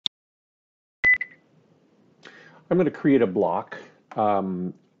I'm going to create a block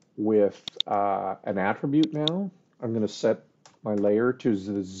with an attribute now. I'm going to set my layer to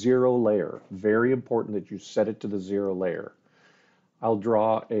the 0 layer. Very important that you set it to the 0 layer. I'll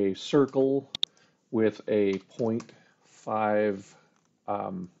draw a circle with a 0.5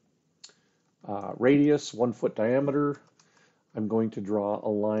 radius, 1 foot diameter. I'm going to draw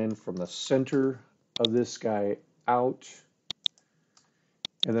a line from the center of this guy out,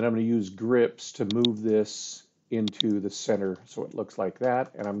 and then I'm going to use grips to move this into the center so it looks like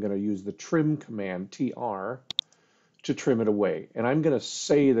that, and I'm going to use the trim command, TR, to trim it away. And I'm going to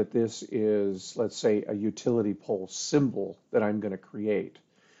say that this is, let's say, a utility pole symbol that I'm going to create.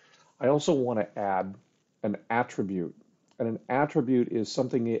 I also want to add an attribute, and an attribute is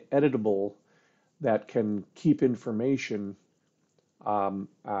something editable that can keep information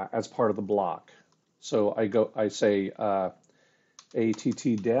as part of the block. So I say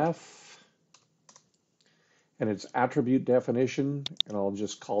att_def, and it's attribute definition, and I'll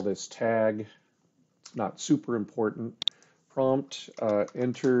just call this tag. It's not super important. Prompt,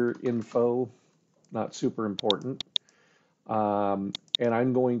 enter info, not super important. And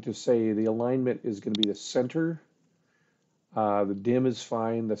I'm going to say the alignment is going to be the center. The dim is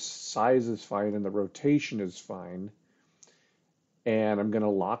fine, the size is fine, and the rotation is fine. And I'm going to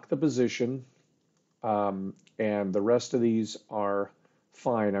lock the position, and the rest of these are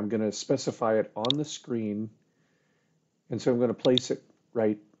fine. I'm going to specify it on the screen, and so I'm going to place it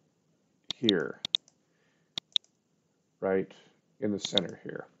right here, right in the center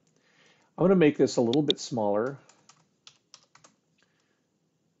here. I'm going to make this a little bit smaller,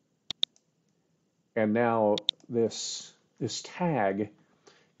 and now this tag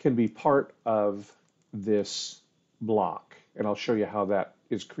can be part of this block, and I'll show you how that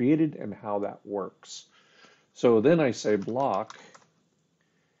is created and how that works. So then I say block,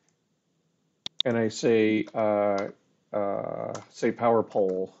 and I say power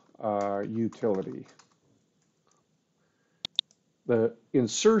pole utility. The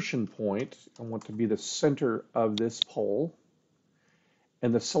insertion point I want to be the center of this pole,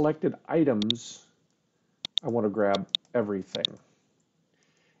 and the selected items I want to grab everything.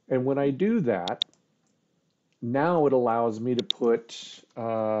 And when I do that, now it allows me to put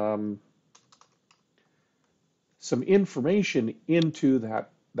some information into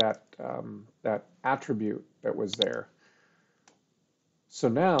that attribute that was there. So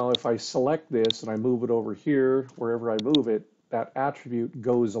now if I select this and I move it over here, wherever I move it, that attribute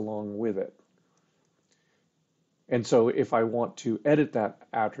goes along with it. And so if I want to edit that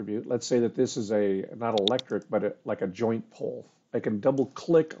attribute, let's say that this is not electric, but like a joint pole. I can double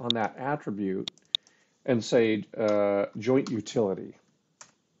click on that attribute and say joint utility,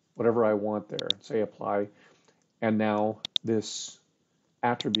 whatever I want there, say apply. And now this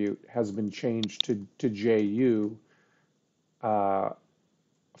attribute has been changed to JU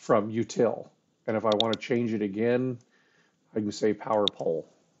from util. And if I want to change it again, I can say power pole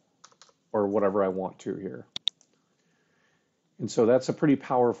or whatever I want to here. And so that's a pretty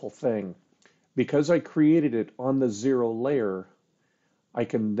powerful thing. Because I created it on the 0 layer, I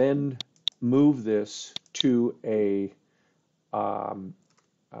can then move this to a,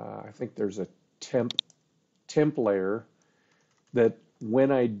 I think there's a temp layer that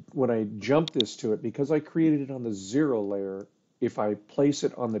when I jump this to it, because I created it on the 0 layer, if I place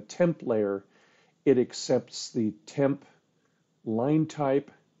it on the temp layer, it accepts the temp line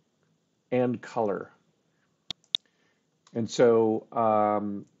type and color. And so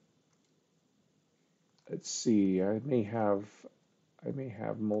let's see, I may have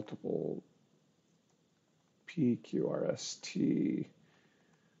multiple PQRST.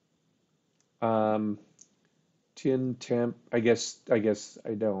 Tin temp, I guess I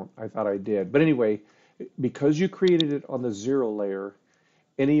don't. I thought I did. But anyway, because you created it on the 0 layer,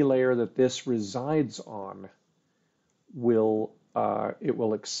 any layer that this resides on will it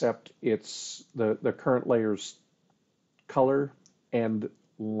will accept the current layer's color and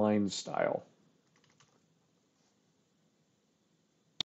line style.